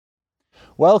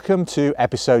Welcome to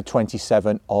episode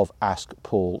 27 of Ask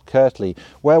Paul Kirtley,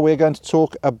 where we're going to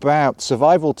talk about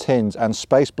survival tins and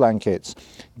space blankets,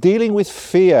 dealing with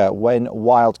fear when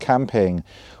wild camping,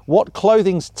 what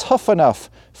clothing's tough enough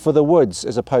for the woods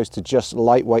as opposed to just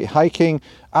lightweight hiking,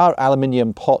 are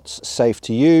aluminium pots safe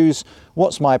to use,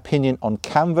 what's my opinion on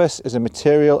canvas as a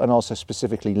material and also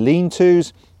specifically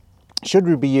lean-tos, should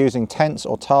we be using tents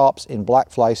or tarps in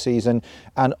blackfly season?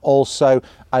 And also,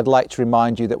 I'd like to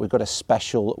remind you that we've got a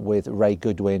special with Ray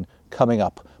Goodwin coming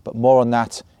up, but more on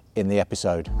that in the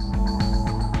episode.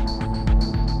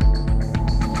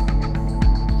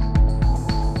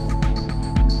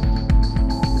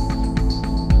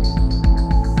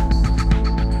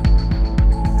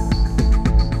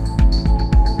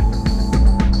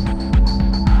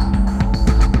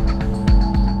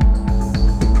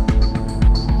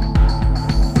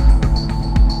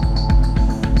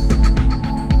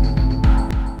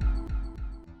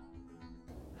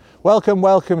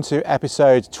 Welcome to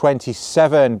episode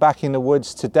 27. Back in the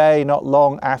woods today, not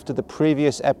long after the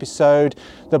previous episode.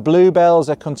 The bluebells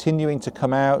are continuing to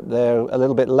come out. They're a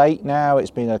little bit late now. It's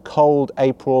been a cold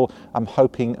April. I'm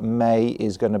hoping May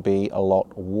is going to be a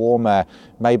lot warmer.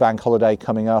 May bank holiday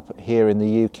coming up here in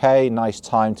the UK. Nice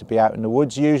time to be out in the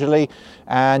woods usually.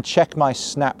 And check my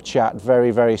Snapchat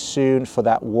very soon for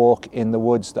that walk in the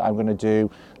woods that I'm going to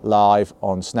do live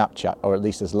on Snapchat, or at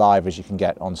least as live as you can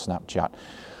get on Snapchat.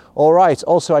 All right,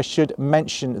 also I should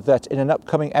mention that in an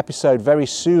upcoming episode very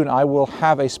soon I will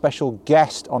have a special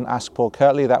guest on Ask Paul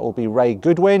Kirtley. That will be Ray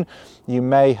Goodwin. You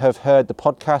may have heard the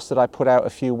podcast that I put out a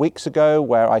few weeks ago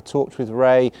where I talked with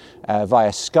Ray via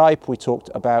Skype. We talked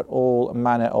about all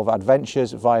manner of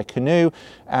adventures via canoe,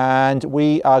 and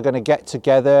we are going to get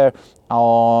together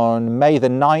on May the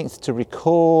 9th to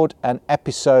record an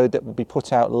episode that will be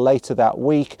put out later that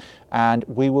week, and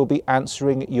we will be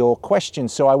answering your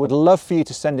questions. So I would love for you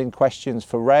to send in questions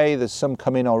for Ray. There's some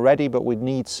come in already, but we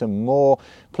need some more.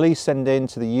 Please send in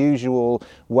to the usual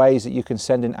ways that you can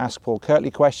send in Ask Paul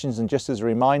Kirtley questions. And just as a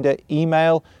reminder,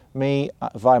 email me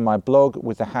via my blog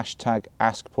with the hashtag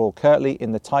Ask Paul Kirtley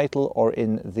in the title or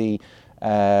in the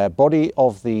body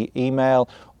of the email.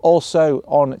 Also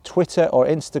on Twitter or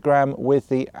Instagram with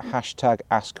the hashtag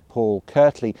Ask Paul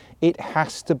Kirtley. It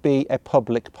has to be a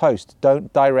public post.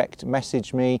 Don't direct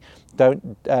message me.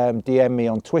 Don't DM me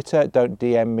on Twitter. Don't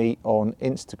DM me on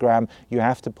Instagram. You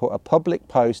have to put a public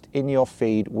post in your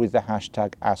feed with the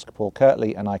hashtag Ask Paul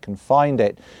Kirtley and I can find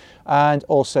it. And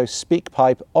also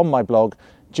SpeakPipe on my blog.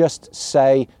 Just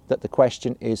say that the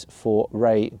question is for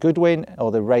Ray Goodwin or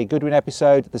the Ray Goodwin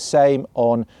episode. The same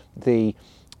on the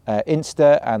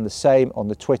Insta and the same on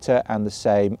the Twitter and the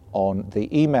same on the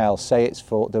email. Say it's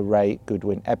for the Ray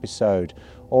Goodwin episode.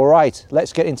 All right,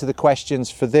 let's get into the questions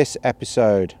for this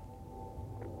episode.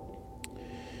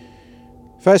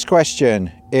 First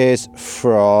question is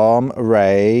from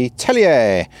Ray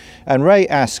Tellier. And Ray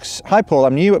asks, "Hi Paul,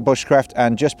 I'm new at bushcraft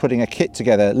and just putting a kit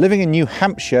together. Living in New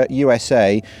Hampshire,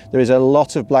 USA, there is a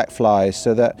lot of blackflies.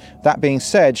 So that being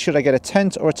said, should I get a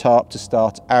tent or a tarp to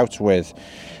start out with?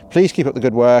 Please keep up the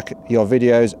good work. Your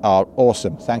videos are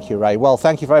awesome." Thank you, Ray. Well,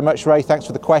 thank you very much, Ray. Thanks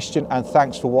for the question and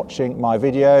thanks for watching my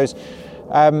videos.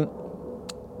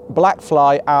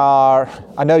 Blackfly are,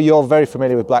 I know you're very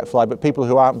familiar with blackfly, but people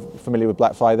who aren't familiar with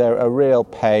blackfly, they're a real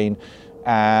pain.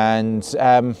 And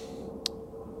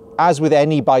as with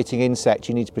any biting insect,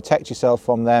 you need to protect yourself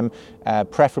from them,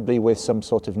 preferably with some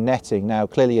sort of netting. Now,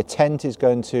 clearly a tent is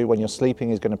going to, when you're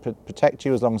sleeping, is going to protect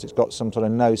you as long as it's got some sort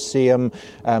of no-see-um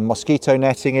mosquito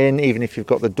netting in, even if you've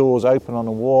got the doors open on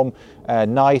a warm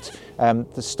night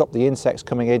to stop the insects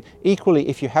coming in. Equally,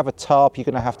 if you have a tarp, you're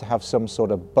going to have some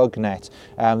sort of bug net.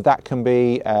 That can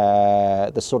be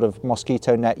the sort of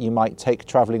mosquito net you might take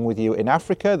traveling with you in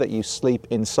Africa that you sleep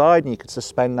inside, and you could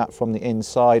suspend that from the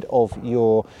inside of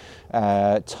your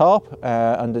tarp,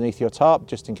 underneath your tarp,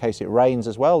 just in case it rains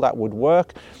as well. That would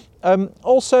work.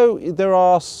 Also, there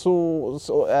are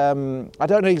I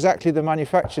don't know exactly the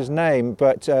manufacturer's name,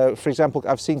 but for example,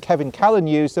 I've seen Kevin Callan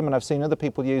use them and I've seen other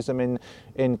people use them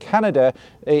in Canada.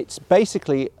 It's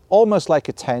basically almost like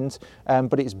a tent,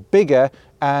 but it's bigger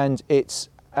and it's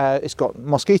got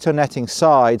mosquito netting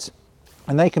sides,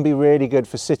 and they can be really good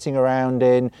for sitting around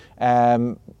in,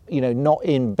 not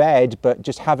in bed, but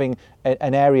just having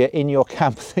an area in your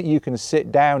camp that you can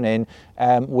sit down in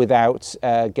without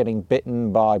getting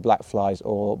bitten by blackflies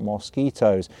or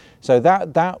mosquitoes. So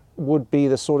that would be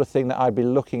the sort of thing that I'd be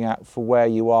looking at for where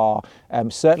you are.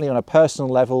 Certainly on a personal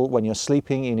level, when you're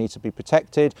sleeping, you need to be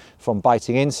protected from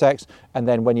biting insects. And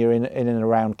then when you're in and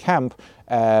around camp,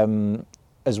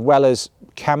 as well as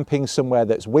camping somewhere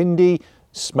that's windy,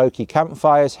 smoky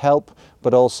campfires help,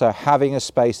 but also having a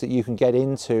space that you can get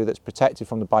into that's protected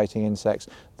from the biting insects.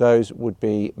 Those would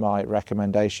be my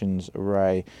recommendations,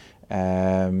 Ray.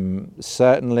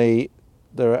 Certainly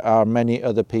there are many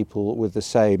other people with the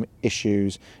same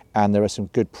issues, and there are some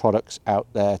good products out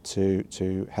there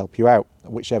to help you out,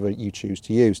 whichever you choose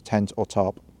to use, tent or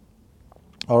tarp.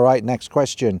 All right, next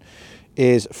question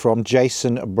is from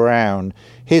Jason Brown.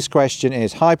 His question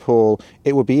is, hi Paul,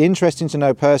 it would be interesting to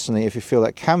know personally if you feel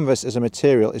that canvas as a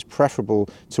material is preferable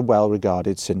to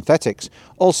well-regarded synthetics.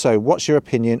 Also, what's your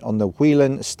opinion on the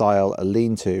Whelan style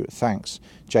lean-to? Thanks.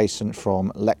 Jason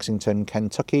from Lexington,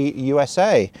 Kentucky,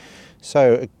 USA.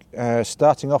 So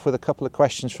starting off with a couple of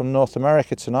questions from North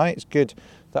America tonight. It's good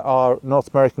that our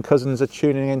North American cousins are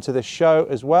tuning into this show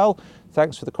as well.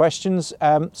 Thanks for the questions.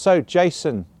 So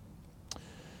Jason,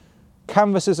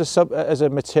 canvas as a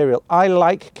material. I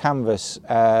like canvas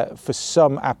for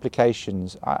some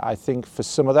applications. I think for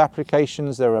some other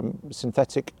applications there are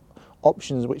synthetic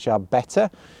options which are better,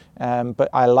 but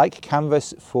I like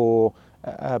canvas for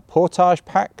portage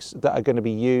packs that are going to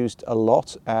be used a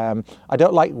lot. I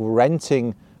don't like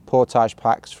renting portage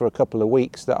packs for a couple of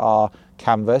weeks that are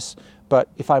canvas, but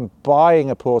if I'm buying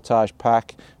a portage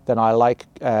pack, then I like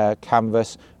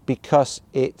canvas because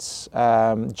it's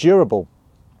durable.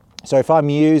 So if I'm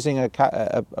using a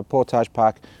portage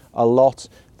pack a lot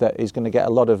that is going to get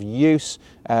a lot of use,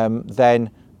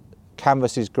 then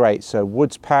canvas is great. So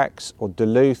Woods packs or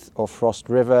Duluth or Frost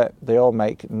River, they all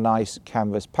make nice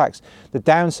canvas packs. The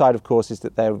downside, of course, is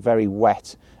that they're very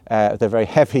wet. They're very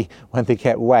heavy when they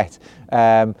get wet.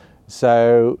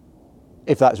 So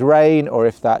if that's rain or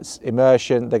if that's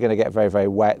immersion, they're going to get very, very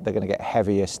wet. They're going to get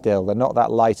heavier still. They're not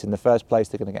that light in the first place.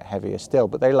 They're going to get heavier still,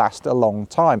 but they last a long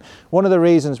time. One of the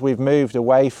reasons we've moved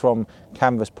away from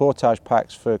canvas portage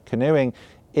packs for canoeing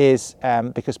is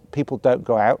because people don't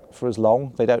go out for as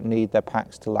long. They don't need their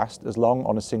packs to last as long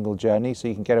on a single journey, so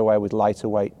you can get away with lighter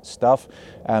weight stuff.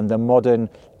 The modern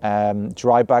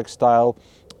dry bag style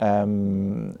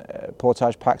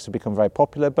portage packs have become very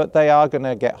popular, but they are going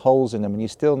to get holes in them, and you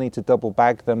still need to double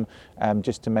bag them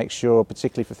just to make sure,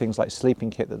 particularly for things like sleeping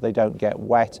kit, that they don't get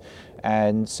wet.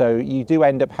 And so you do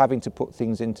end up having to put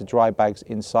things into dry bags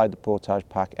inside the portage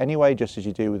pack anyway, just as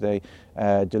you do with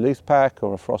a Duluth pack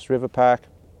or a Frost River pack.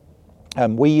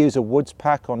 We use a Woods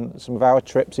pack on some of our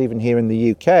trips, even here in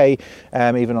the UK,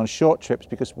 even on short trips,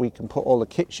 because we can put all the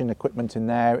kitchen equipment in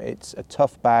there. It's a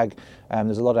tough bag.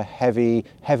 There's a lot of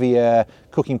heavier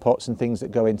cooking pots and things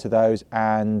that go into those,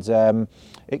 and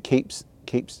it keeps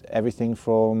everything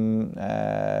from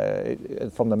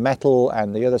the metal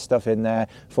and the other stuff in there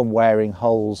from wearing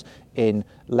holes in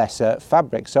lesser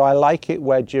fabric. So I like it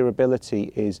where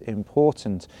durability is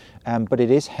important, but it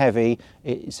is heavy.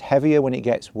 It's heavier when it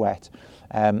gets wet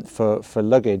for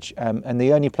luggage, and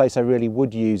the only place I really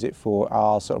would use it for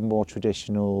are sort of more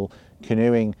traditional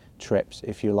canoeing trips,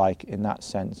 if you like, in that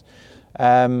sense.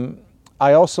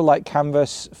 I also like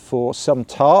canvas for some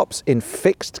tarps in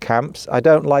fixed camps. I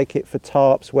don't like it for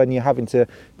tarps when you're having to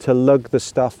lug the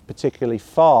stuff particularly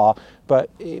far, but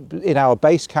in our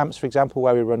base camps, for example,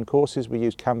 where we run courses, we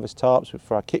use canvas tarps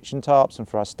for our kitchen tarps and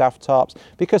for our staff tarps,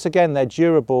 because again, they're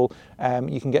durable.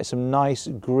 You can get some nice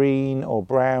green or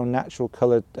brown natural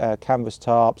coloured canvas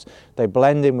tarps. They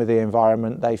blend in with the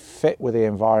environment, they fit with the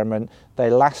environment, they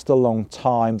last a long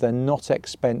time, they're not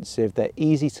expensive, they're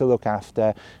easy to look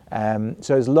after.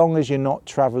 So as long as you're not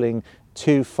travelling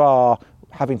too far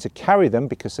having to carry them,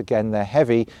 because again they're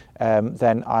heavy,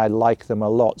 then I like them a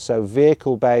lot. So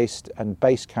vehicle based and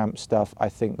base camp stuff, I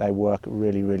think they work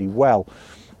really, really well.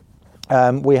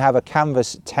 We have a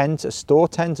canvas tent, a store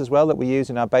tent as well, that we use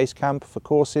in our base camp for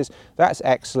courses. That's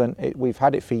excellent. We've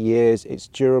had it for years. It's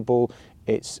durable.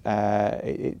 It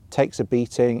takes a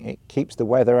beating. It keeps the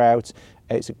weather out.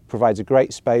 It provides a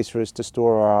great space for us to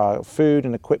store our food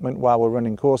and equipment while we're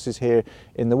running courses here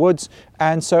in the woods.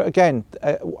 And so again,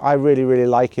 I really, really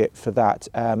like it for that.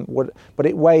 But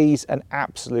it weighs an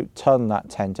absolute ton, that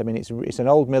tent. I mean, it's an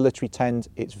old military tent.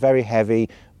 It's very heavy,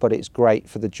 but it's great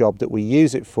for the job that we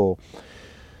use it for.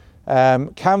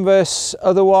 Canvas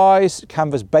otherwise,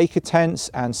 canvas baker tents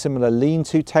and similar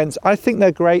lean-to tents, I think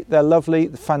they're great. They're lovely,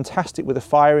 fantastic with a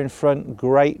fire in front,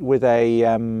 great with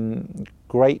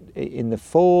great in the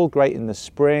fall, great in the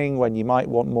spring when you might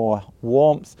want more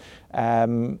warmth.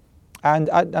 And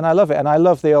I love it, and I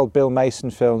love the old Bill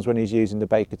Mason films when he's using the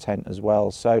baker tent as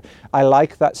well. So I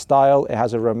like that style. It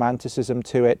has a romanticism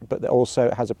to it, but also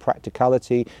it has a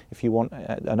practicality. If you want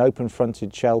an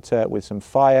open-fronted shelter with some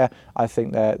fire, I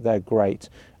think they're great.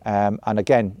 And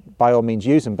again, by all means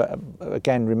use them, but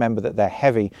again, remember that they're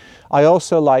heavy. I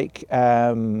also like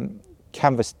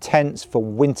canvas tents for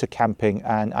winter camping,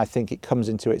 and I think it comes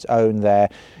into its own there.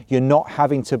 You're not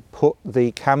having to put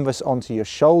the canvas onto your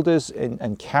shoulders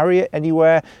and carry it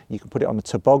anywhere. You can put it on a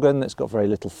toboggan that's got very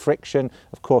little friction.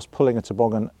 Of course, pulling a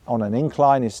toboggan on an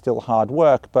incline is still hard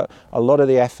work, but a lot of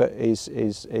the effort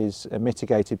is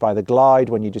mitigated by the glide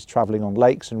when you're just traveling on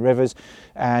lakes and rivers,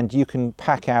 and you can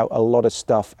pack out a lot of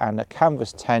stuff, and a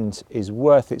canvas tent is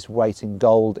worth its weight in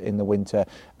gold in the winter.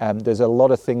 There's a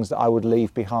lot of things that I would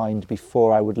leave behind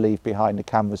before I would leave behind a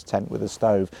canvas tent with a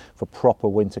stove for proper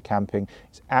winter camping.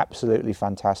 It's absolutely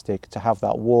fantastic to have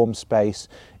that warm space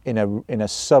in a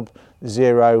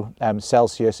sub-zero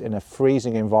Celsius, in a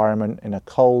freezing environment, in a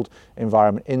cold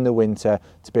environment in the winter,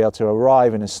 to be able to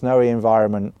arrive in a snowy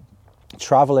environment,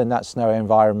 travel in that snowy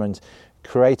environment,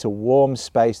 create a warm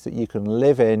space that you can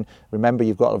live in. Remember,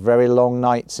 you've got very long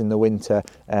nights in the winter,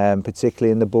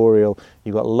 particularly in the boreal.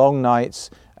 You've got long nights,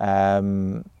 a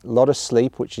lot of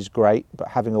sleep, which is great, but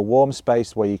having a warm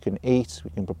space where you can eat,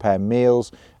 you can prepare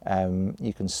meals,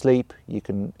 you can sleep, you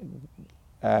can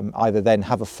either then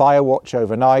have a fire watch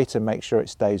overnight and make sure it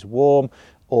stays warm,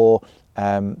 or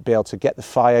be able to get the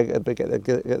fire, get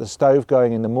the stove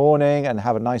going in the morning and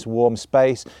have a nice warm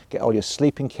space, get all your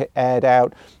sleeping kit aired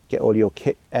out, get all your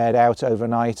kit aired out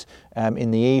overnight, in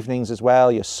the evenings as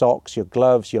well, your socks, your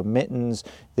gloves, your mittens,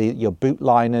 your boot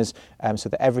liners, so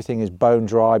that everything is bone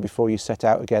dry before you set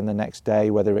out again the next day,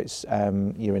 whether it's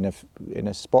you're in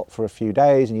a spot for a few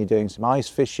days and you're doing some ice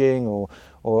fishing or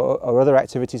other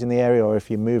activities in the area, or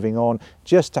if you're moving on,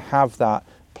 just to have that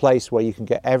place where you can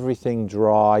get everything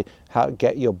dry,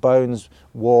 get your bones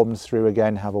warmed through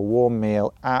again, have a warm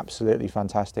meal. Absolutely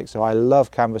fantastic. So I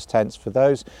love canvas tents for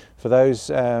those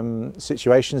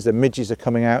situations. The midges are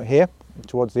coming out here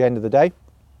towards the end of the day,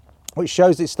 which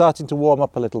shows it's starting to warm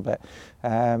up a little bit.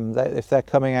 If they're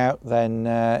coming out, then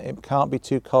it can't be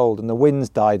too cold. And the wind's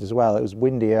died as well. It was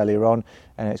windy earlier on,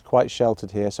 and it's quite sheltered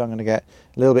here, so I'm going to get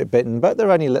a little bit bitten. But they're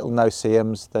only little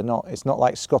no-see-ums. It's not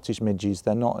like Scottish midges.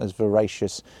 They're not as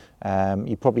voracious.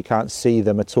 You probably can't see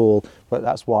them at all, but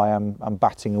that's why I'm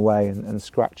batting away and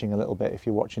scratching a little bit if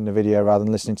you're watching the video rather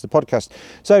than listening to the podcast.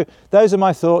 So those are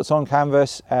my thoughts on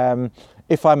canvas.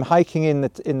 If I'm hiking in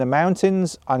the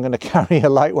mountains, I'm going to carry a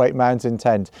lightweight mountain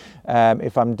tent.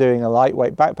 If I'm doing a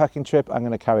lightweight backpacking trip, I'm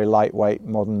going to carry lightweight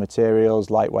modern materials,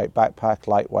 lightweight backpack,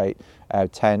 lightweight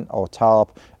tent or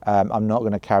tarp. I'm not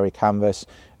going to carry canvas.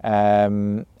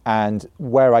 And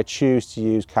where I choose to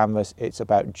use canvas, it's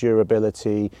about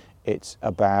durability. It's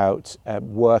about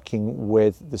working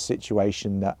with the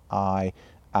situation that I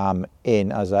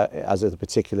in as the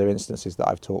particular instances that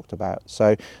I've talked about.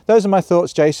 So those are my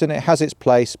thoughts, Jason. It has its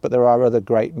place, but there are other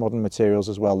great modern materials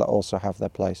as well that also have their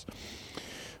place.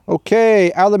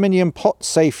 Okay, aluminium pot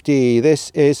safety.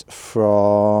 This is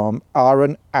from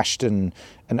Aaron Ashton.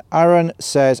 And Aaron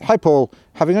says, "Hi Paul,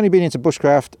 having only been into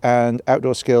bushcraft and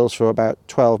outdoor skills for about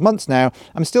 12 months now,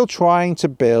 I'm still trying to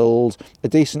build a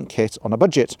decent kit on a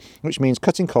budget, which means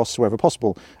cutting costs wherever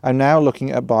possible. I'm now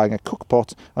looking at buying a cook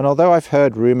pot, and although I've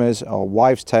heard rumours or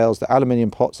wives' tales that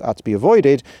aluminium pots are to be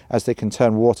avoided as they can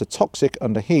turn water toxic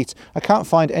under heat, I can't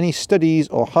find any studies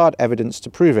or hard evidence to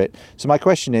prove it. So my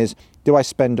question is, do I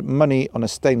spend money on a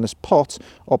stainless pot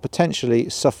or potentially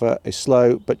suffer a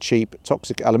slow but cheap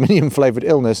toxic aluminium flavoured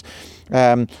illness,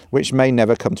 which may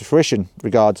never come to fruition?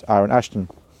 Regards, Aaron Ashton."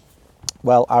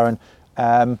 Well, Aaron,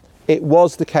 it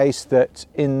was the case that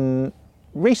in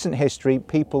recent history,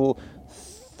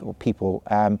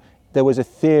 there was a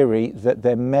theory that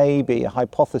there may be a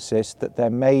hypothesis that there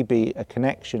may be a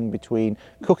connection between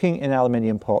cooking in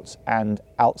aluminium pots and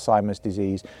Alzheimer's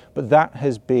disease. But that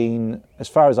has been, as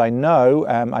far as I know,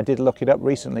 I did look it up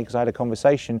recently because I had a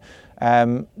conversation.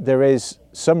 There is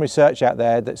some research out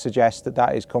there that suggests that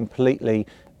that is completely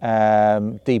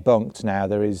debunked now.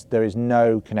 There is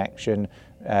no connection,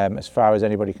 as far as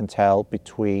anybody can tell,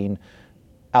 between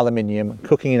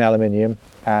cooking in aluminium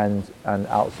and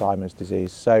Alzheimer's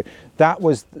disease. So that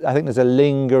was, I think there's a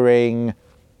lingering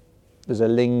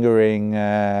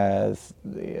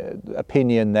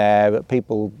opinion there that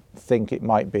people think it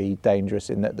might be dangerous,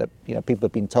 in that people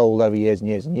have been told over years and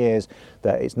years and years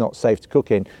that it's not safe to cook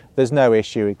in. There's no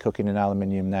issue with cooking in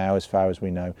aluminium now, as far as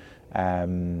we know.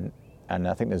 And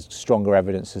I think there's stronger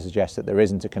evidence to suggest that there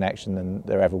isn't a connection than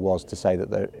there ever was to say that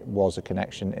there was a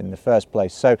connection in the first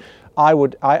place. So I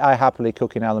happily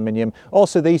cook in aluminium.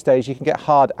 Also these days you can get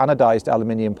hard anodized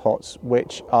aluminium pots,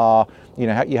 which are, you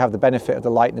have the benefit of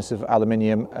the lightness of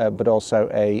aluminium, but also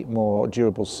a more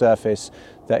durable surface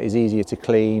that is easier to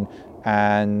clean.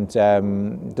 and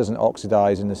doesn't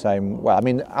oxidize in the same. Well, I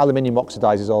mean, aluminium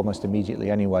oxidizes almost immediately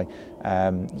anyway,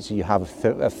 so you have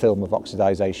a film of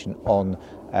oxidization on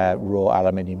raw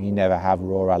aluminium. You never have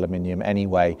raw aluminium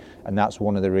anyway, and that's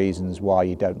one of the reasons why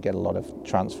you don't get a lot of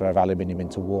transfer of aluminium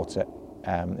into water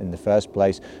in the first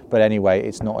place. But anyway,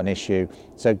 it's not an issue.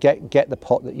 So get the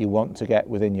pot that you want to get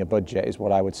within your budget is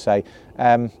what I would say.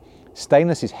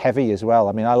 Stainless is heavy as well.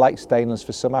 I mean, I like stainless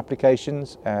for some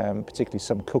applications, particularly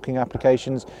some cooking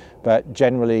applications, but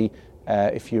generally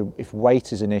if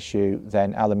weight is an issue,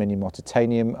 then aluminium or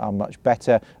titanium are much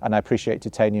better. And I appreciate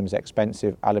titanium is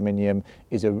expensive. Aluminium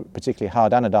is particularly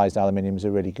hard anodized aluminium is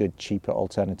a really good, cheaper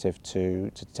alternative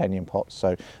to titanium pots.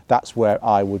 So that's where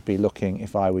I would be looking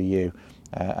if I were you.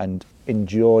 And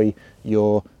enjoy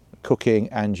your cooking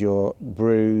and your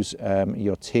brews,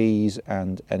 your teas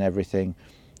and everything.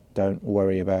 Don't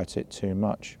worry about it too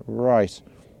much. Right.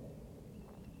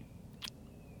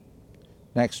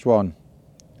 Next one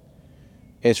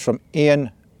is from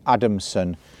Ian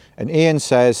Adamson. And Ian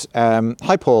says,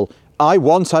 hi Paul, I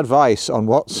want advice on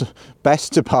what's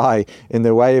best to buy in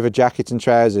the way of a jacket and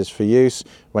trousers for use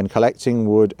when collecting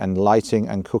wood and lighting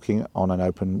and cooking on an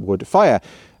open wood fire.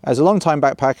 As a long-time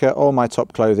backpacker, all my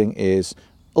top clothing is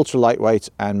ultra lightweight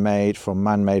and made from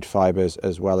man-made fibres,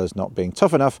 as well as not being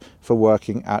tough enough for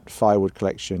working at firewood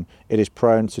collection. It is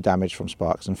prone to damage from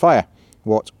sparks and fire.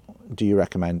 What do you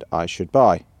recommend I should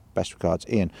buy? Best regards,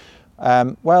 Ian.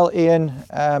 Well, Ian,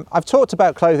 I've talked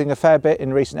about clothing a fair bit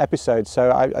in recent episodes,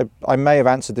 so I may have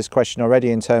answered this question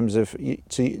already in terms of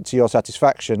to your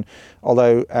satisfaction,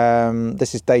 although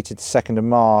this is dated 2nd of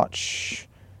March,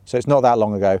 so it's not that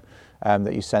long ago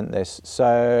that you sent this.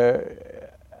 So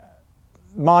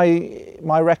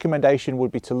my recommendation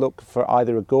would be to look for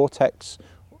either a Gore-Tex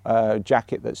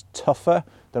jacket that's tougher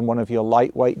than one of your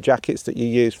lightweight jackets that you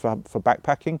use for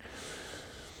backpacking.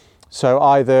 So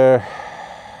either,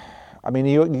 I mean,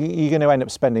 you're going to end up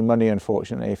spending money,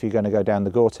 unfortunately, if you're going to go down the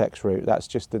Gore-Tex route. That's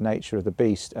just the nature of the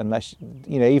beast. Unless,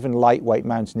 even lightweight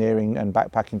mountaineering and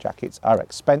backpacking jackets are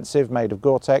expensive, made of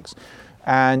Gore-Tex.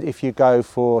 And if you go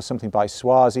for something by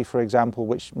Swazi, for example,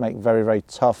 which make very, very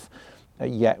tough,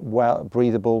 yet well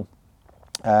breathable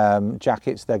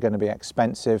jackets, they're going to be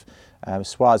expensive.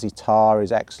 Swazi tar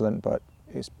is excellent, but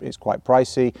it's quite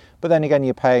pricey. But then again,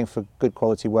 you're paying for good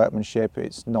quality workmanship.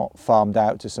 It's not farmed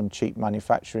out to some cheap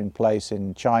manufacturing place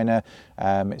in China.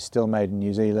 It's still made in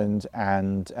New Zealand,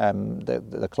 and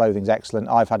the clothing's excellent.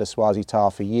 I've had a Swazi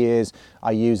tar for years.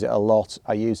 I use it a lot.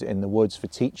 I use it in the woods for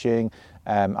teaching.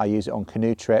 I use it on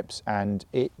canoe trips, and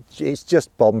it's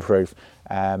just bomb-proof.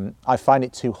 I find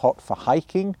it too hot for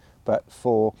hiking, but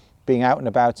for being out and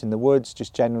about in the woods,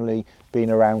 just generally being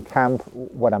around camp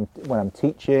when I'm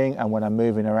teaching and when I'm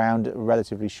moving around a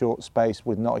relatively short space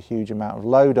with not a huge amount of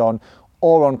load on,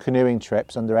 or on canoeing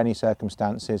trips under any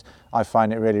circumstances, I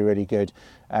find it really, really good.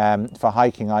 For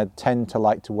hiking, I tend to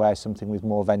like to wear something with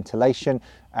more ventilation,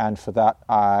 and for that,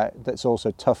 that's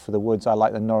also tough for the woods. I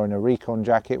like the Norina Recon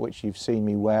jacket, which you've seen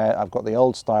me wear. I've got the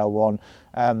old style one.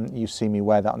 You've seen me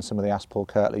wear that on some of the Aspol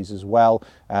Kirtleys as well.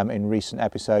 In recent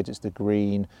episodes, it's the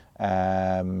green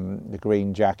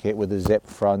jacket with a zip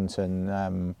front,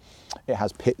 and it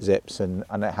has pit zips and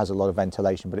it has a lot of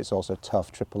ventilation, but it's also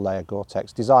tough, triple layer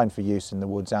Gore-Tex, designed for use in the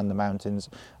woods and the mountains.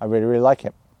 I really, really like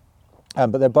it.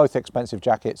 But they're both expensive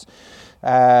jackets.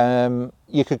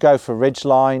 You could go for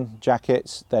Ridgeline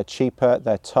jackets. They're cheaper,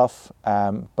 they're tough,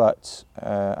 but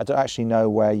I don't actually know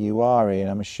where you are, Ian.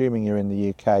 I'm assuming you're in the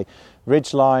UK.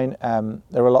 Ridgeline,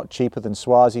 they're a lot cheaper than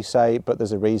Swazi, say, but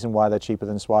there's a reason why they're cheaper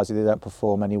than Swazi. They don't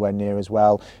perform anywhere near as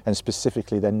well, and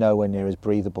specifically, they're nowhere near as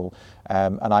breathable.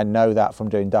 And I know that from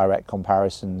doing direct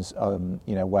comparisons,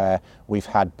 where we've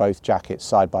had both jackets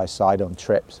side by side on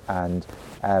trips, and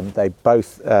they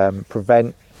both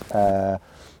prevent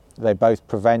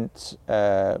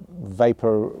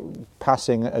vapor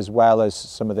passing as well as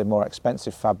some of the more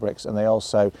expensive fabrics, and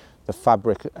the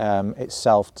fabric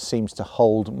itself seems to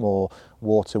hold more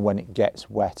water when it gets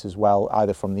wet as well,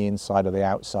 either from the inside or the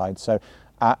outside. So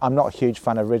I'm not a huge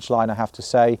fan of Ridgeline, I have to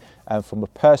say. From a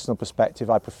personal perspective,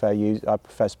 I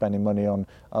prefer spending money on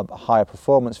a higher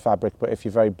performance fabric. But if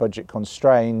you're very budget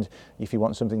constrained, if you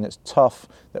want something that's tough,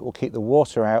 that will keep the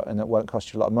water out and that won't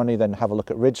cost you a lot of money, then have a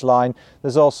look at Ridgeline.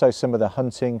 There's also some of the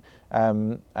hunting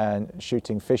and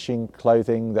shooting, fishing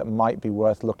clothing that might be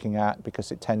worth looking at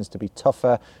because it tends to be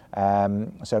tougher.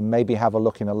 So maybe have a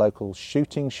look in a local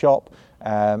shooting shop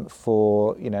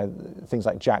for things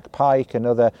like Jack Pike and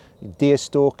other Deer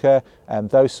Stalker.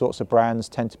 Those sorts of brands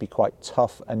tend to be quite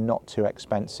tough and not too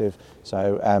expensive,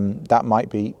 so that might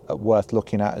be worth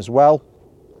looking at as well.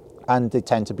 and they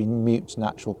tend to be mute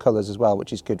natural colours as well,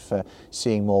 which is good for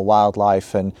seeing more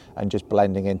wildlife and just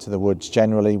blending into the woods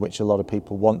generally, which a lot of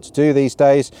people want to do these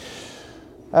days.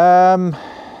 I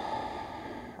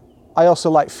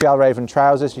also like Fjällräven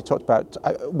trousers. You talked about,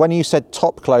 when you said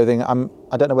top clothing,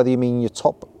 I don't know whether you mean your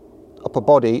top upper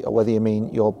body or whether you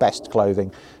mean your best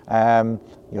clothing,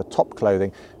 your top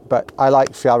clothing. But I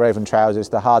like Fjällräven trousers.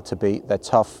 They're hard to beat, they're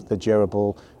tough, they're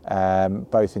durable,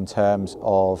 both in terms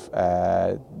of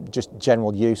just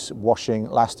general use, washing,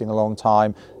 lasting a long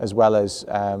time, as well as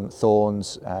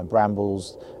thorns,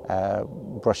 brambles,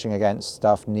 brushing against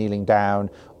stuff, kneeling down,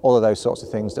 all of those sorts of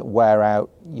things that wear out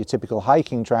your typical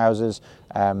hiking trousers.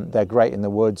 They're great in the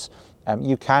woods.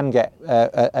 You can get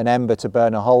an ember to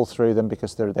burn a hole through them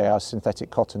because they are synthetic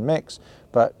cotton mix,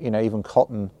 but even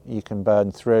cotton you can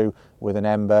burn through with an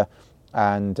ember.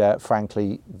 And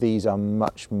frankly, these are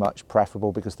much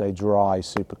preferable because they dry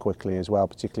super quickly as well.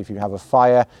 Particularly if you have a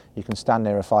fire, you can stand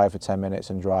near a fire for 10 minutes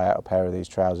and dry out a pair of these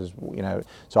trousers.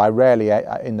 So I rarely,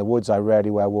 in the woods, I rarely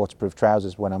wear waterproof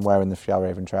trousers when I'm wearing the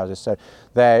Fjällräven trousers. So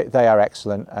they are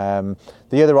excellent.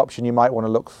 The other option you might want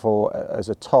to look for as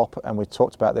a top, and we've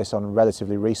talked about this on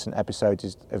relatively recent episodes,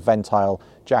 is Ventile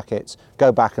jackets.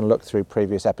 Go back and look through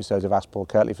previous episodes of Ask Paul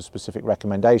Kirtley for specific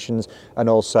recommendations, and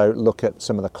also look at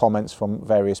some of the comments from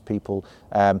various people.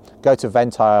 Go to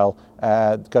Ventile's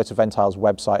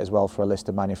website as well for a list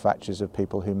of manufacturers of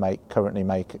people who currently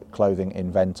make clothing in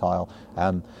Ventile.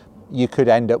 You could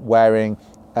end up wearing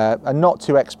a not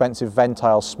too expensive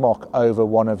Ventile smock over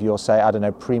one of your, say, I don't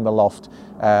know, Primaloft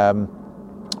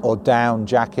or down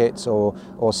jackets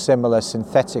or similar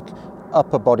synthetic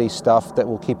upper body stuff that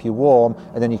will keep you warm,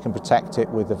 and then you can protect it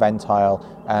with the Ventile,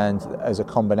 and as a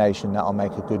combination that'll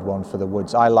make a good one for the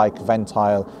woods. I like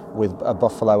Ventile with a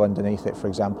buffalo underneath it, for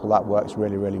example. That works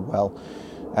really well.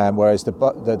 Whereas the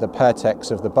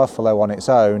Pertex of the buffalo on its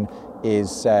own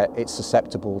is it's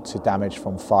susceptible to damage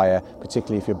from fire,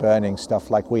 particularly if you're burning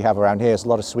stuff like we have around here. There's a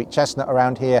lot of sweet chestnut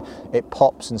around here. It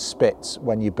pops and spits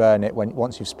when you burn it,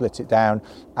 once you've split it down,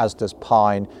 as does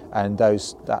pine, and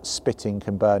that spitting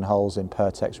can burn holes in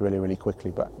Pertex really quickly.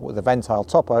 But with the Ventile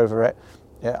top over it,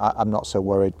 I'm not so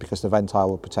worried because the Ventile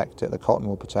will protect it, the cotton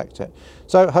will protect it.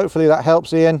 So hopefully that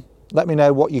helps, Ian. Let me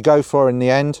know what you go for in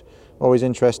the end. Always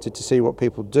interested to see what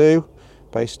people do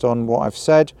based on what I've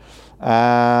said.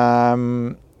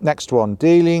 Next one,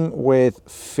 dealing with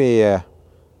fear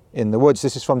in the woods.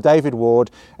 This is from David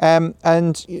Ward, and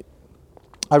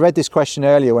I read this question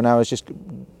earlier when I was just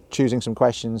choosing some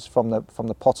questions from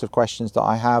the pot of questions that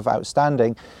I have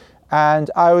outstanding, and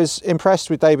I was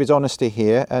impressed with David's honesty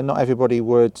here. And not everybody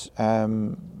would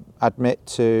admit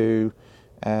to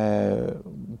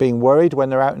being worried when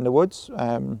they're out in the woods.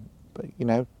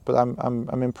 But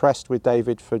I'm impressed with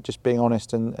David for just being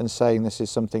honest and saying this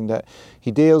is something that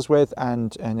he deals with,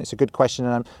 and it's a good question.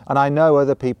 And I know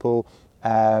other people,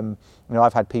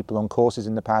 I've had people on courses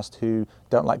in the past who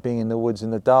don't like being in the woods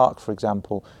in the dark, for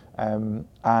example,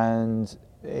 and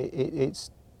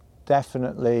it's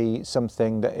definitely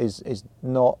something that is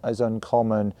not as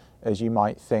uncommon as you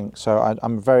might think. So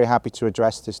I'm very happy to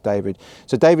address this, David.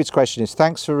 So David's question is,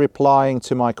 thanks for replying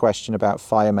to my question about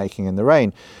fire making in the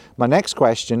rain. My next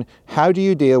question, how do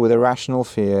you deal with irrational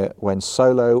fear when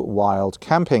solo wild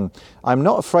camping? I'm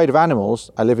not afraid of animals.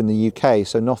 I live in the UK,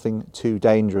 so nothing too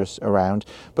dangerous around,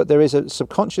 but there is a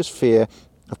subconscious fear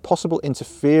of possible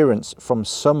interference from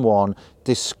someone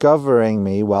discovering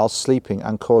me while sleeping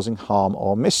and causing harm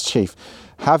or mischief.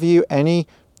 Have you any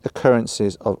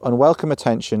occurrences of unwelcome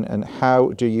attention, and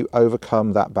how do you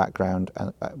overcome that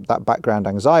background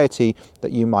anxiety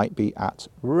that you might be at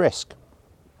risk?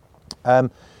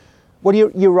 Well,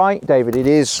 you're right, David. It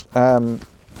is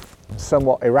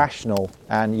somewhat irrational,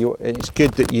 and it's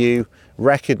good that you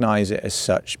recognise it as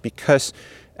such, because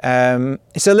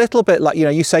it's a little bit like,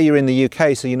 you say you're in the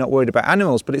UK, so you're not worried about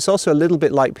animals, but it's also a little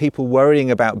bit like people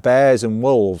worrying about bears and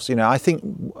wolves. I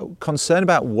think concern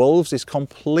about wolves is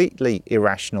completely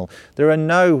irrational. There are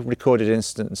no recorded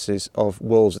instances of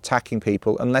wolves attacking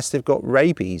people unless they've got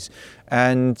rabies.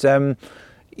 And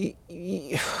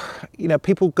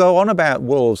people go on about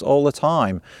wolves all the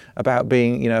time, about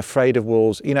being, afraid of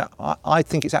wolves. I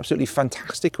think it's absolutely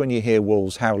fantastic when you hear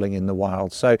wolves howling in the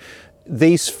wild. So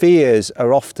these fears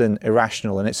are often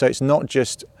irrational, and so it's not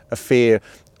just a fear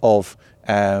of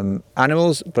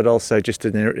animals, but also just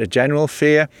a general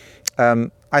fear.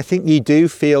 I think you do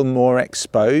feel more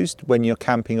exposed when you're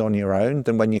camping on your own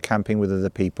than when you're camping with other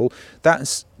people.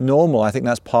 That's normal. I think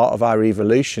that's part of our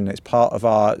evolution. It's part of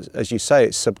our, as you say,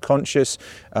 it's subconscious.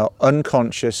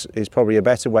 Unconscious is probably a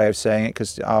better way of saying it,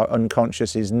 because our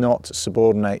unconscious is not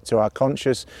subordinate to our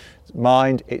conscious.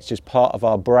 mind, it's just part of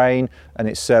our brain, and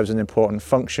it serves an important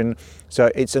function.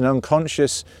 So it's an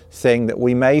unconscious thing that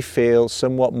we may feel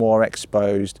somewhat more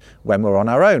exposed when we're on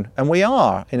our own. And we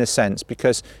are, in a sense,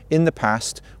 because in the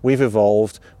past we've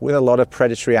evolved with a lot of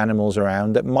predatory animals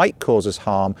around that might cause us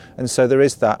harm. And so there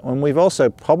is that. And we've also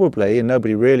probably, and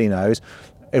nobody really knows,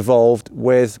 evolved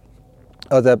with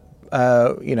other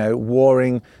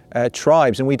warring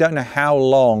tribes, and we don't know how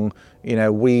long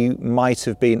we might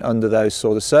have been under those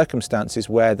sort of circumstances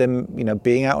where them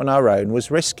being out on our own was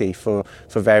risky for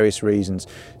various reasons.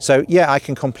 So yeah, I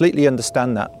can completely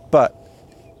understand that, but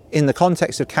in the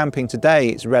context of camping today,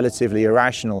 it's relatively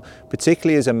irrational,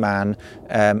 particularly as a man.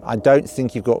 I don't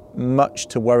think you've got much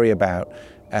to worry about,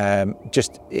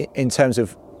 just in terms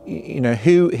of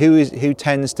who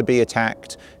tends to be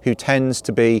attacked, who tends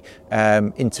to be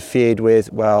interfered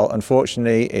with. Well,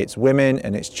 unfortunately, it's women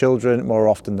and it's children more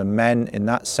often than men in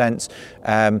that sense.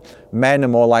 Men are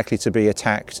more likely to be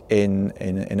attacked in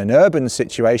an urban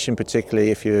situation, particularly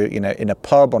if you're in a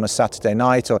pub on a Saturday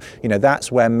night, or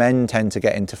that's where men tend to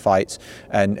get into fights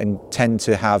and tend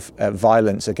to have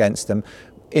violence against them.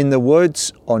 In the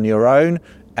woods, on your own,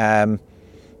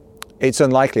 it's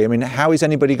unlikely. I mean, how is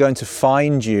anybody going to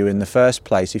find you in the first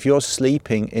place? If you're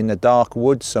sleeping in a dark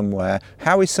wood somewhere,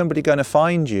 how is somebody going to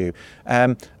find you?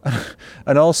 And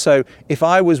also, if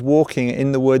I was walking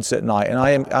in the woods at night and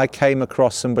I came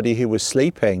across somebody who was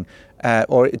sleeping,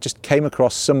 or it just came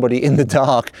across somebody in the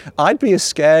dark, I'd be as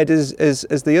scared as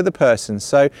the other person.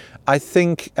 So I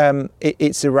think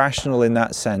it's irrational in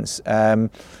that sense.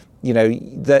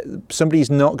 That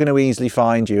somebody's not going to easily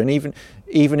find you, and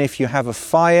even if you have a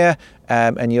fire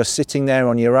and you're sitting there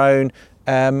on your own,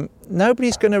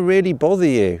 nobody's going to really bother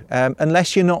you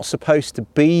unless you're not supposed to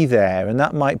be there. And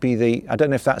that might be I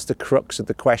don't know if that's the crux of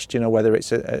the question, or whether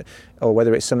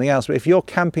it's something else. But if you're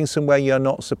camping somewhere you're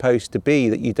not supposed to be,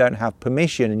 that you don't have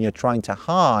permission, and you're trying to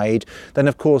hide, then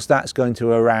of course that's going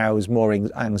to arouse more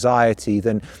anxiety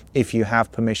than if you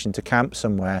have permission to camp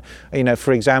somewhere.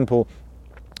 For example,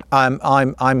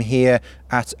 I'm here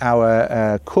at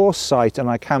our course site, and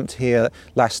I camped here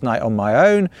last night on my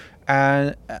own,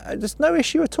 and there's no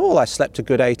issue at all. I slept a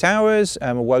good 8 hours,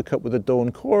 I woke up with a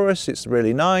dawn chorus. It's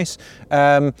really nice,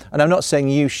 and I'm not saying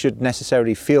you should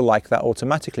necessarily feel like that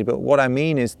automatically, but what I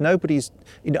mean is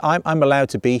I'm allowed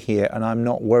to be here, and I'm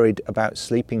not worried about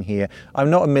sleeping here. I'm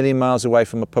not a million miles away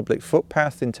from a public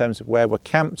footpath in terms of where we're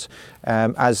camped.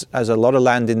 As a lot of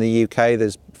land in the UK,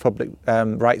 there's public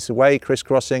rights of way,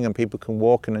 crisscrossing, and people can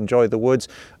walk and enjoy the woods.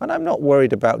 And I'm not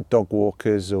worried about dog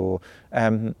walkers or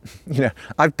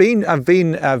I've been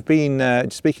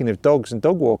speaking of dogs and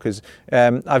dog walkers.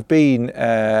 I've been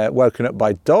woken up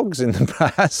by dogs in the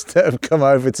past that have come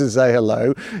over to say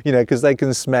hello, because they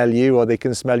can smell you, or they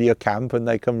can smell your camp, and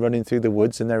they come running through the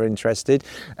woods and they're interested.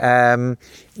 So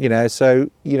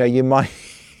you might.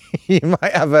 You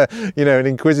might have an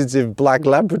inquisitive black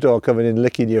Labrador coming in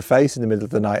licking your face in the middle of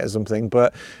the night or something.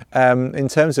 But in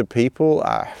terms of people,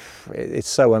 it's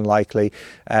so unlikely.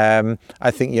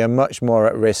 I think you're much more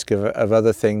at risk of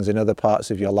other things in other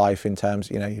parts of your life, in terms,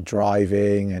 you're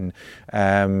driving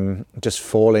and just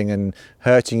falling and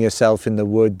hurting yourself in the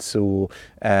woods, or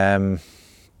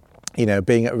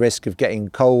being at risk of getting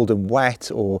cold and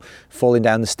wet, or falling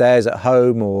down the stairs at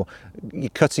home, or you're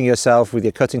cutting yourself with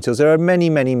your cutting tools. There are many,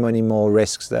 many, many more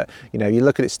risks that, you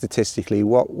look at it statistically,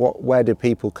 where do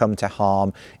people come to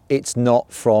harm? It's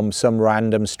not from some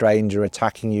random stranger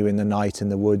attacking you in the night in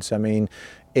the woods. I mean,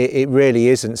 it really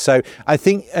isn't. So I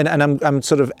think, and I'm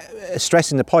sort of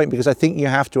stressing the point, because I think you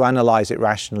have to analyze it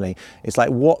rationally. It's like,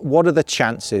 what are the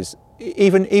chances?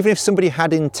 Even if somebody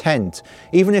had intent,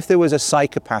 even if there was a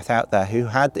psychopath out there who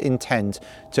had intent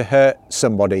to hurt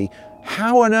somebody,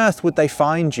 how on earth would they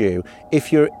find you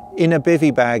if you're in a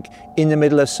bivvy bag in the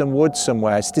middle of some woods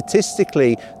somewhere?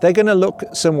 Statistically, they're going to look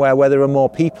somewhere where there are more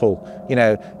people.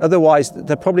 Otherwise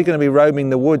they're probably going to be roaming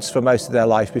the woods for most of their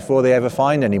life before they ever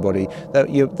find anybody.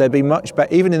 They'd be much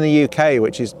better, even in the UK,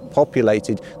 which is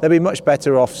populated, they'd be much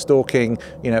better off stalking,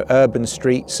 urban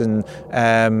streets and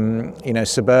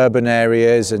suburban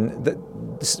areas. And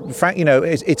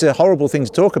it's a horrible thing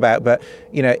to talk about, but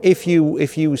if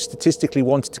you statistically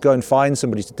wanted to go and find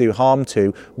somebody to do harm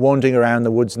to, wandering around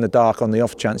the woods in the dark on the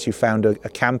off chance you found a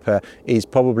camper is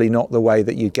probably not the way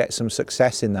that you get some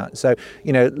success in that. So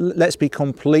let's be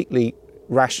completely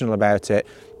rational about it.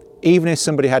 Even if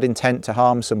somebody had intent to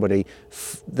harm somebody,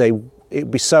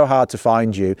 it'd be so hard to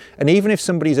find you. And even if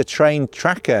somebody's a trained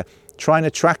tracker, trying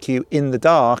to track you in the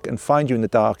dark and find you in the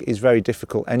dark is very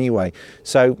difficult anyway.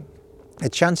 So the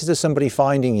chances of somebody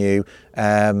finding you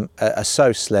are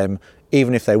so slim,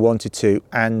 even if they wanted to.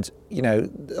 And you know,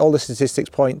 all the statistics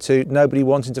point to nobody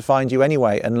wanting to find you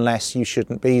anyway, unless you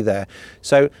shouldn't be there.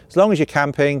 So as long as you're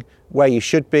camping where you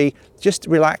should be, just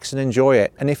relax and enjoy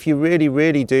it. And if you really,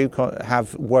 really do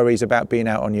have worries about being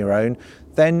out on your own,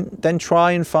 then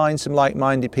try and find some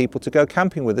like-minded people to go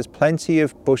camping with. There's plenty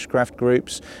of bushcraft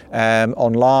groups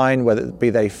online, whether it be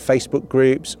they Facebook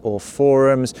groups or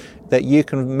forums, that you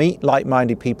can meet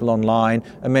like-minded people online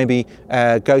and maybe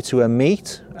go to a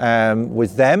meet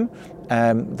with them.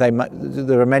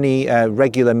 There are many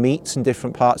regular meets in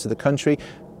different parts of the country.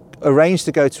 Arrange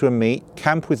to go to a meet,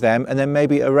 camp with them, and then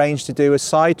maybe arrange to do a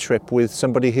side trip with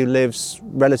somebody who lives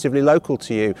relatively local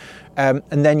to you. And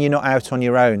then you're not out on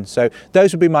your own. So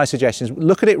those would be my suggestions.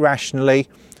 Look at it rationally.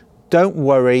 Don't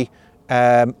worry.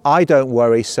 I don't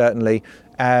worry, certainly.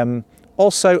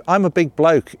 Also, I'm a big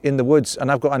bloke in the woods,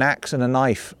 and I've got an axe and a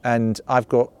knife, and I've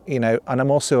got, you know, and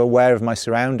I'm also aware of my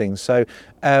surroundings. So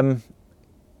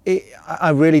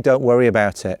I really don't worry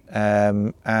about it.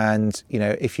 And, you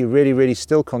know, if you're really, really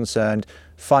still concerned,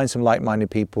 find some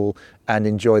like-minded people and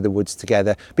enjoy the woods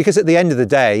together. Because at the end of the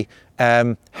day,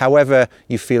 however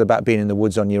you feel about being in the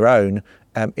woods on your own,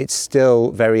 it's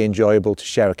still very enjoyable to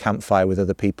share a campfire with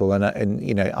other people. And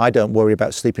you know, I don't worry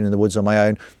about sleeping in the woods on my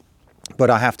own,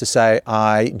 but I have to say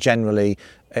I generally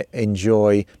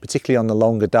enjoy, particularly on the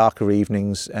longer, darker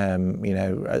evenings, you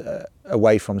know,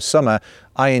 away from summer,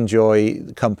 I enjoy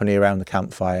the company around the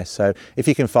campfire. So if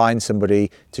you can find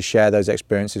somebody to share those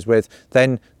experiences with,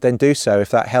 then do so, if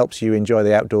that helps you enjoy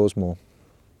the outdoors more.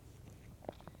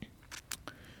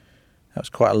 That was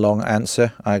quite a long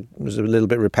answer. I was a little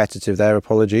bit repetitive there,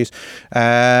 apologies.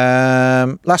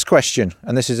 Last question,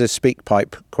 and this is a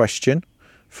SpeakPipe question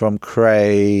from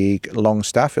Craig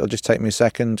Longstaff. It'll just take me a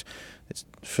second. It's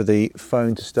for the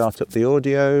phone to start up the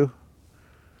audio.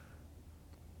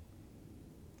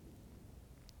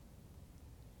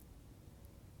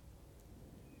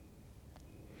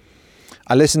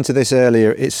 I listened to this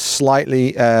earlier. It's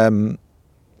slightly, the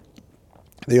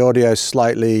audio is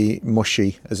slightly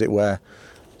mushy, as it were.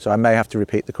 So I may have to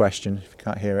repeat the question if you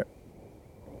can't hear it.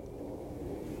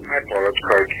 Hi Paul, it's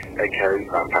Craig, aka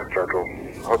Backpack Turtle.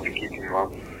 Hope you're keeping well.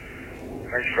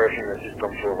 Thanks for everything that you've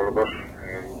done for all of us.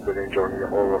 Really enjoying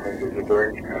all the things that you're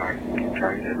doing. I keep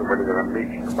telling everybody that I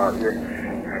meet about you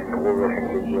and all the things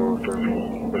that you're doing for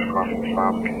bushcraft and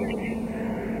farm community.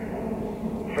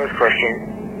 First question.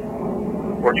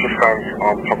 What's your stance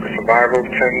on pocket survival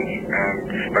tins and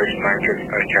space blankets,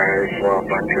 aka soil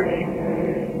blankets?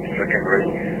 Secondly,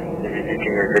 you'll be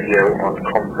making a video on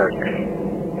convex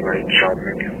blade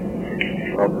sharpening.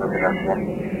 Let me that's one.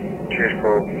 Cheers,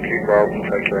 Paul. Keep well.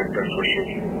 Take care. Best wishes.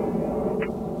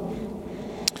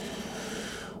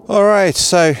 All right,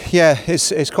 so yeah,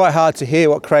 it's quite hard to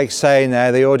hear what Craig's saying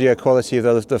there. The audio quality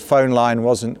of the phone line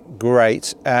wasn't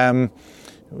great. We're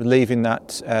leaving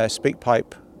that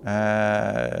SpeakPipe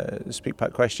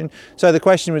question. So the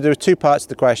question, there were two parts to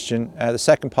the question. The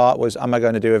second part was, am I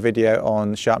going to do a video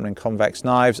on sharpening convex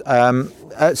knives?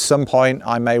 At some point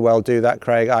I may well do that,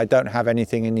 Craig. I don't have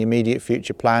anything in the immediate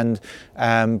future planned,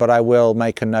 but I will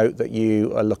make a note that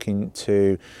you are looking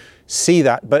to see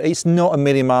that. But it's not a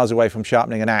million miles away from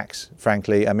sharpening an axe,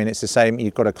 frankly. I mean, it's the same.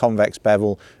 You've got a convex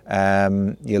bevel.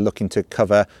 You're looking to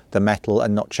cover the metal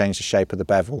and not change the shape of the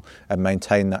bevel and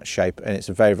maintain that shape. And it's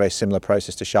a very, very similar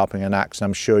process to sharpening an axe. And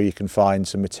I'm sure you can find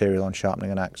some material on sharpening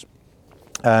an axe.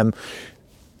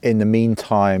 In the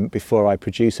meantime, before I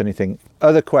produce anything,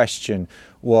 other question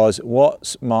was,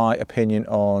 what's my opinion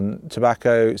on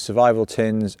tobacco, survival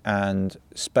tins and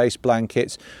space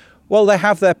blankets? Well, they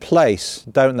have their place,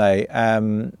 don't they? I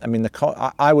mean,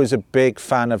 I was a big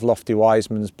fan of Lofty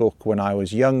Wiseman's book when I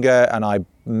was younger, and I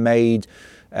made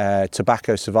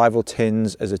tobacco survival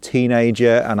tins as a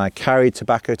teenager, and I carried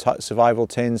tobacco survival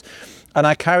tins, and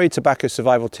I carried tobacco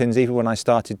survival tins even when I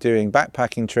started doing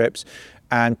backpacking trips.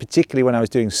 And particularly when I was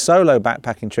doing solo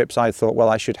backpacking trips, I thought, well,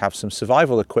 I should have some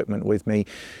survival equipment with me.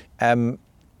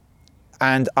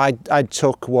 And I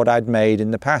took what I'd made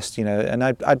in the past, you know, and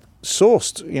I'd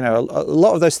sourced, you know, a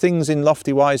lot of those things in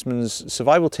Lofty Wiseman's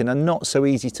survival tin are not so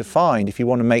easy to find if you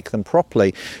want to make them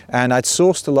properly. And I'd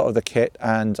sourced a lot of the kit,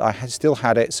 and I still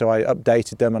had it, so I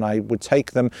updated them and I would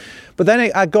take them. But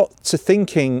then I got to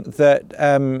thinking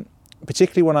that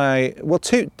particularly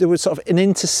there was sort of an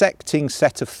intersecting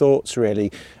set of thoughts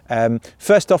really.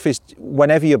 First off is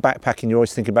whenever you're backpacking, you're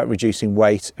always thinking about reducing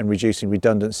weight and reducing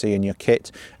redundancy in your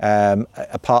kit,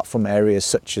 apart from areas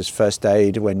such as first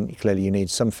aid, when clearly you need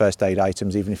some first aid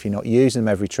items, even if you're not using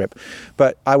them every trip.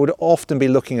 But I would often be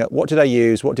looking at what did I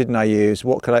use, what didn't I use,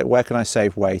 where can I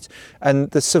save weight?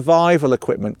 And the survival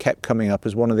equipment kept coming up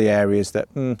as one of the areas that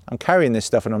I'm carrying this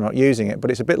stuff and I'm not using it, but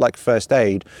it's a bit like first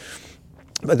aid.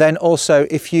 But then also,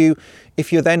 if you're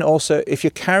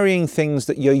carrying things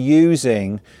that you're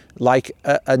using, like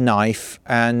a knife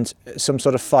and some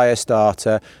sort of fire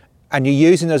starter, and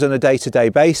you're using those on a day-to-day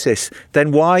basis,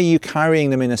 then why are you carrying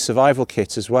them in a survival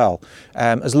kit as well?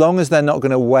 As long as they're not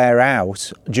going to wear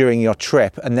out during your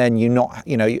trip, and then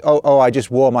I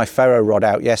just wore my ferro rod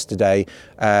out yesterday,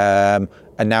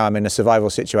 and now I'm in a survival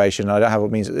situation. I don't have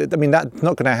what means. I mean, that's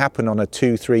not going to happen on a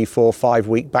 2, 3, 4, 5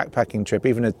 week backpacking trip,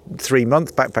 even a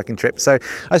 3-month backpacking trip. So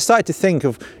I started to think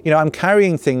of, I'm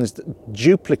carrying things,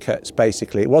 duplicates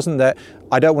basically. It wasn't that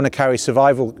I don't want to carry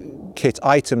survival kit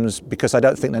items because I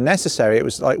don't think they're necessary. It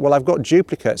was like, well, I've got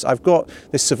duplicates. I've got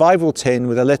this survival tin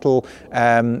with a little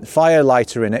fire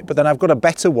lighter in it, but then I've got a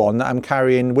better one that I'm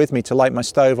carrying with me to light my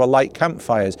stove or light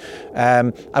campfires.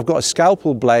 I've got a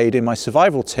scalpel blade in my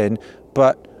survival tin,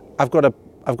 but I've got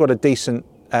a decent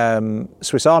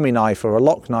Swiss Army knife or a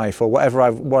lock knife or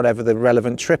whatever the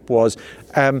relevant trip was.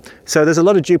 So there's a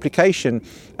lot of duplication.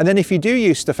 And then if you do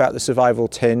use stuff out the survival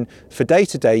tin for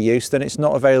day-to-day use, then it's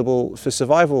not available for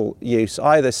survival use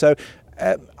either. So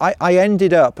I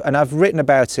ended up, and I've written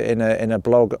about it in a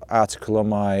blog article on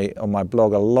my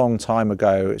blog a long time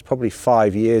ago. It's probably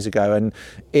 5 years ago, and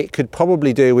it could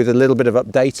probably do with a little bit of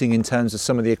updating in terms of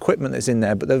some of the equipment that's in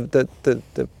there. But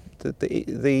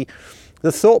the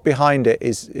thought behind it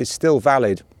is still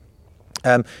valid.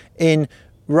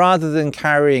 Rather than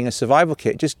carrying a survival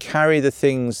kit, just carry the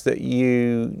things that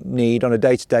you need on a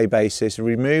day-to-day basis,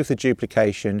 remove the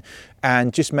duplication,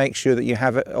 and just make sure that you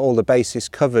have all the bases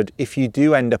covered if you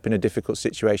do end up in a difficult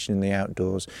situation in the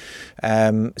outdoors.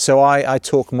 So I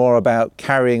talk more about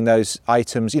carrying those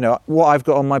items. What I've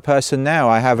got on my person now.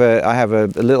 I have a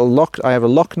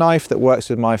lock knife that works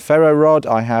with my ferro rod.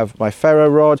 I have my ferro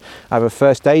rod. I have a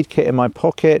first aid kit in my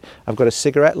pocket. I've got a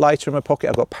cigarette lighter in my pocket.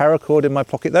 I've got paracord in my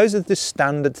pocket. Those are the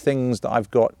standard things that I've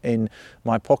got in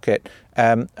my pocket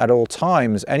at all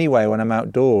times anyway when I'm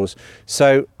outdoors.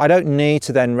 So I don't need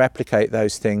to then replicate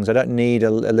those things. I don't need a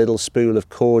little spool of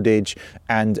cordage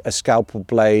and a scalpel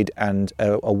blade and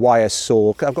a wire saw.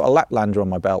 I've got a Laplander on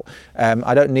my belt.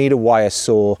 I don't need a wire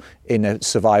saw in a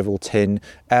survival tin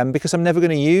because I'm never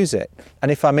going to use it. And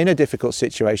if I'm in a difficult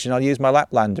situation, I'll use my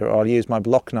Laplander, or I'll use my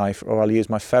block knife, or I'll use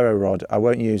my ferro rod. I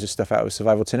won't use the stuff out of a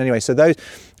survival tin anyway. So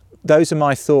those are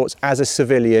my thoughts as a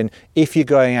civilian if you're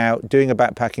going out doing a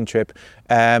backpacking trip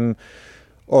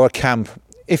or a camp.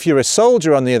 If you're a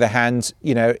soldier, on the other hand,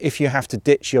 if you have to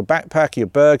ditch your backpack, your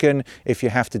Bergen, if you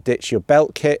have to ditch your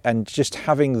belt kit, and just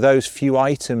having those few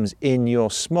items in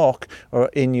your smock or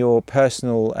in your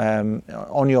personal,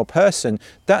 on your person,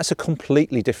 that's a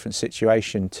completely different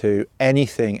situation to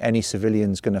anything any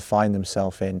civilian's going to find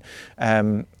themselves in.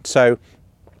 So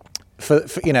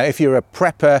if you're a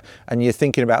prepper and you're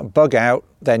thinking about bug out,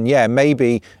 then yeah,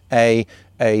 maybe a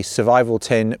survival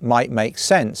tin might make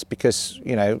sense because,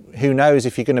 who knows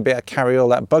if you're going to be able to carry all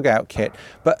that bug out kit.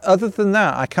 But other than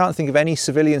that, I can't think of any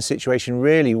civilian situation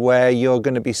really where you're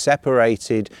going to be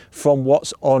separated from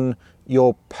what's on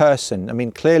your person. I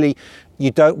mean, clearly you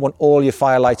don't want all your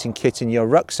fire lighting kit in your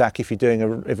rucksack if you're doing a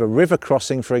river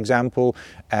crossing, for example,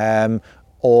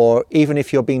 or even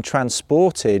if you're being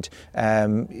transported,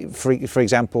 for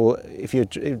example, if you're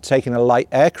taking a light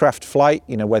aircraft flight,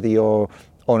 whether you're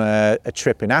on a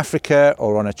trip in Africa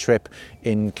or on a trip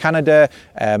in Canada.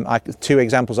 2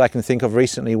 examples I can think of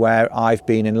recently where I've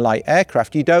been in light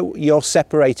aircraft. You're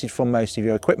separated from most of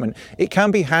your equipment. It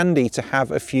can be handy to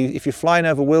have a few, if you're flying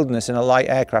over wilderness in a light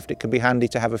aircraft, it can be handy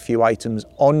to have a few items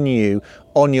on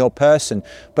your person.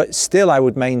 But still, I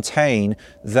would maintain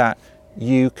that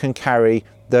you can carry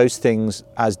those things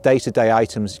as day-to-day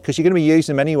items because you're going to be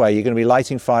using them anyway. You're going to be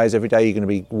lighting fires every day. You're going to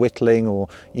be whittling, or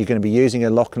you're going to be using a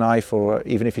lock knife, or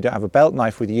even if you don't have a belt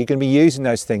knife with you, you're going to be using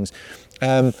those things.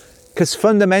 Because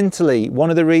fundamentally, one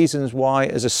of the reasons why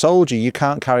as a soldier you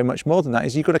can't carry much more than that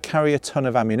is you've got to carry a ton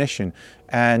of ammunition.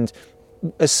 And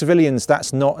as civilians,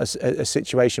 that's not a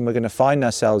situation we're going to find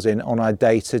ourselves in on our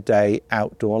day-to-day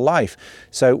outdoor life.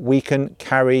 So we can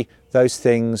carry those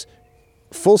things,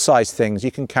 full-size things.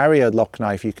 You can carry a lock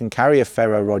knife, you can carry a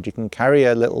ferro rod, you can carry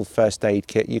a little first aid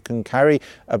kit, you can carry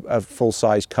a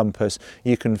full-size compass,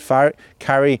 you can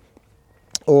carry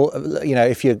or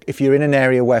if you're in an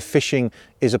area where fishing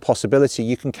is a possibility,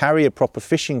 you can carry a proper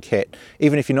fishing kit.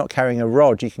 Even if you're not carrying a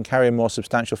rod, you can carry a more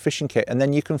substantial fishing kit, and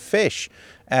then you can fish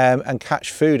and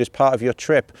catch food as part of your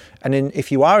trip. And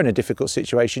if you are in a difficult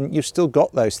situation, you've still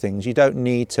got those things. You don't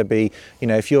need to be,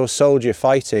 if you're a soldier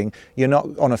fighting, you're not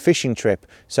on a fishing trip,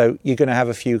 so you're going to have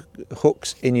a few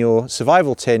hooks in your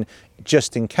survival tin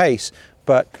just in case.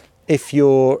 But if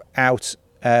you're out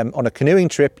on a canoeing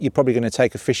trip, you're probably going to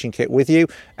take a fishing kit with you,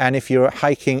 and if you're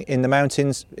hiking in the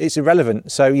mountains, it's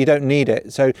irrelevant, so you don't need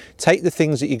it. So take the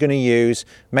things that you're going to use,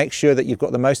 make sure that you've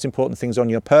got the most important things on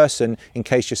your person in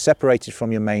case you're separated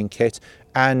from your main kit,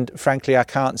 and frankly I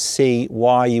can't see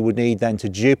why you would need then to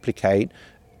duplicate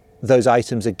those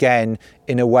items again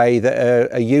in a way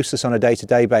that are useless on a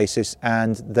day-to-day basis,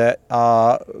 and that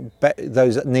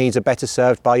those needs are better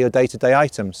served by your day-to-day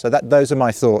items. So those are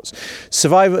my thoughts.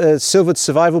 Silvered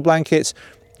survival blankets.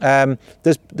 There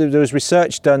was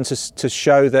research done to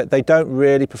show that they don't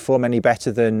really perform any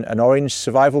better than an orange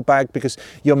survival bag, because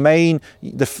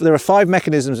there are 5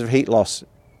 mechanisms of heat loss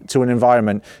to an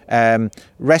environment: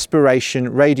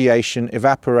 respiration, radiation,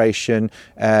 evaporation,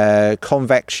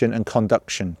 convection and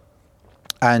conduction.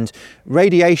 And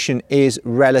radiation is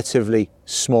relatively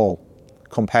small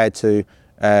compared to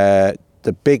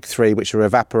the big 3, which are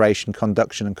evaporation,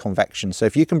 conduction and convection. So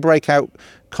if you can break out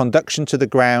conduction to the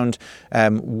ground,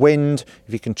 wind,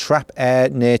 if you can trap air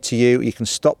near to you, you can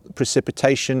stop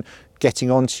precipitation getting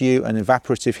onto you and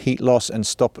evaporative heat loss, and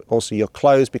stop also your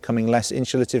clothes becoming less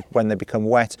insulative when they become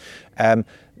wet,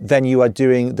 then you are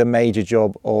doing the major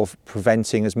job of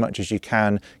preventing as much as you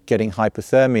can getting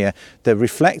hypothermia. The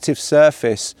reflective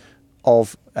surface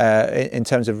of in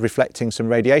terms of reflecting some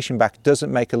radiation back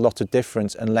doesn't make a lot of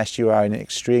difference unless you are in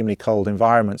extremely cold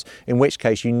environments, in which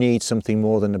case you need something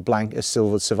more than a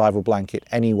silvered survival blanket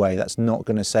anyway. That's not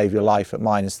going to save your life at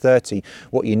 -30.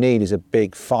 What you need is a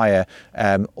big fire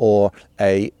or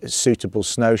a suitable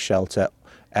snow shelter.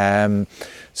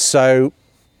 So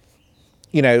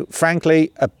frankly,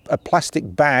 a plastic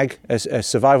bag, a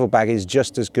survival bag, is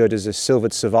just as good as a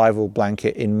silvered survival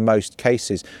blanket in most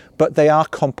cases. But they are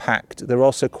compact. They're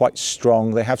also quite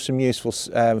strong. They have some useful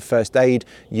first aid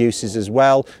uses as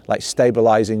well, like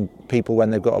stabilizing people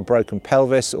when they've got a broken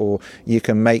pelvis, or you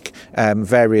can make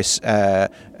various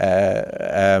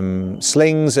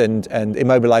slings and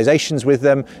immobilizations with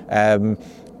them.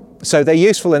 So they're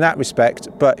useful in that respect,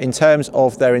 but in terms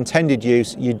of their intended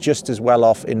use, you're just as well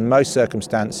off in most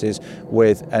circumstances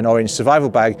with an orange survival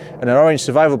bag. And an orange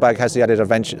survival bag has the added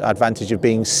advantage of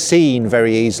being seen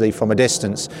very easily from a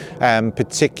distance,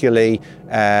 particularly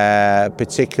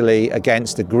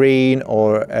against a green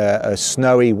or a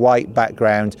snowy white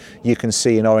background. You can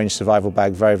see an orange survival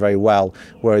bag very, very well.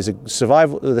 Whereas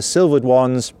the silvered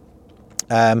ones,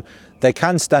 they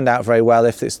can stand out very well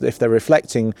if they're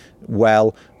reflecting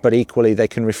well, but equally they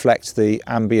can reflect the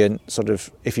ambient sort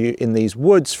of, if you're in these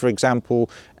woods, for example,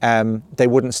 they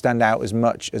wouldn't stand out as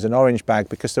much as an orange bag,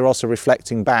 because they're also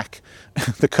reflecting back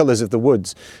the colours of the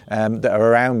woods that are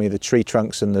around me, the tree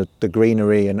trunks and the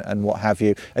greenery and what have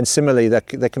you. And similarly,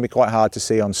 they can be quite hard to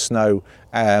see on snow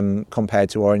compared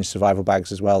to orange survival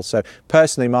bags as well. So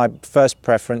personally, my first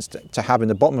preference to have in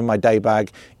the bottom of my day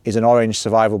bag is an orange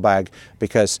survival bag,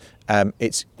 because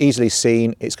it's easily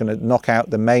seen. It's going to knock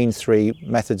out the main 3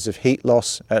 methods of heat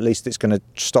loss. At least it's going to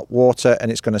stop water,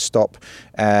 and it's going to stop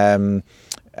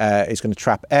it's going to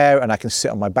trap air, and I can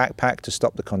sit on my backpack to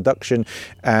stop the conduction,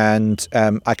 and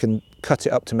I can cut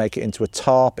it up to make it into a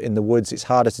tarp in the woods. It's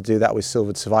harder to do that with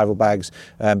silvered survival bags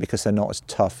because they're not as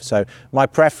tough. So my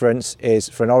preference is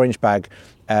for an orange bag.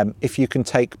 If you can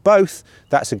take both,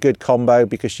 that's a good combo,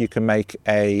 because you can make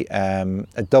a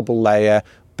double layer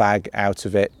bag out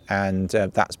of it, and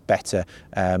that's better.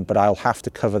 But I'll have to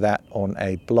cover that on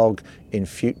a blog in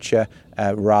future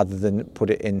rather than put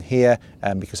it in here,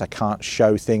 because I can't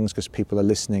show things because people are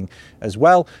listening as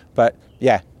well. But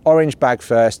yeah, orange bag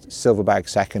first, silver bag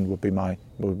second would be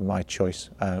my choice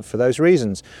for those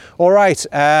reasons. All right,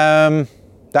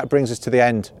 that brings us to the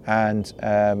end, and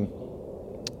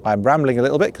I'm rambling a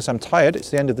little bit because I'm tired. It's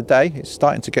the end of the day. It's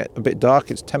starting to get a bit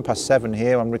dark. It's 7:10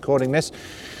 here. I'm recording this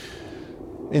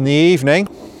in the evening.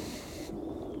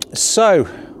 So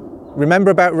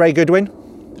remember about Ray Goodwin.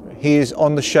 He is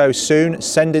on the show soon.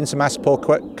 Send in some Ask Paul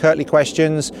Kirtley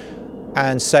questions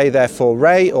and say they're for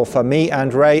Ray or for me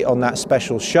and Ray on that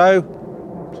special show.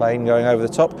 Plane going over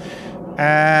the top.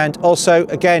 And also,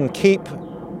 again, keep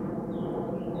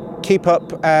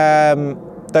up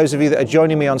those of you that are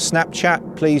joining me on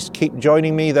Snapchat, please keep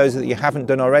joining me. Those that you haven't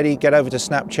done already, get over to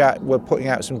Snapchat. We're putting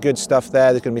out some good stuff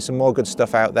there. There's going to be some more good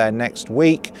stuff out there next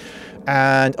week.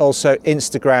 And also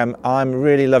Instagram. I'm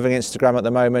really loving Instagram at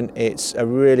the moment. It's a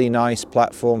really nice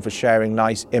platform for sharing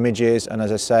nice images. And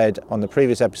as I said on the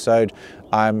previous episode,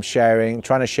 I'm trying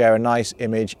to share a nice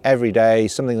image every day,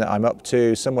 something that I'm up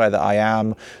to, somewhere that I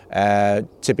am.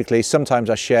 Typically, sometimes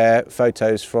I share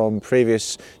photos from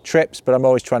previous trips, but I'm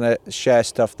always trying to share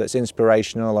stuff that's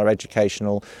inspirational or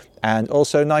educational and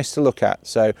also nice to look at.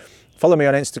 So follow me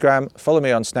on Instagram, follow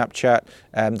me on Snapchat.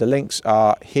 The links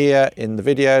are here in the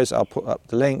videos. I'll put up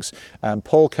the links.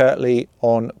 Paul Kirtley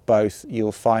on both.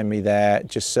 You'll find me there.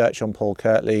 Just search on Paul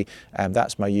Kirtley, and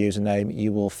that's my username.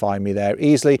 You will find me there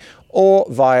easily, or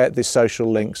via the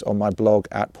social links on my blog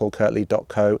at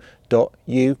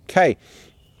paulkirtley.co.uk.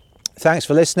 Thanks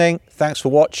for listening. Thanks for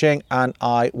watching, and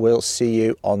I will see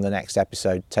you on the next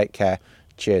episode. Take care.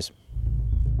 Cheers.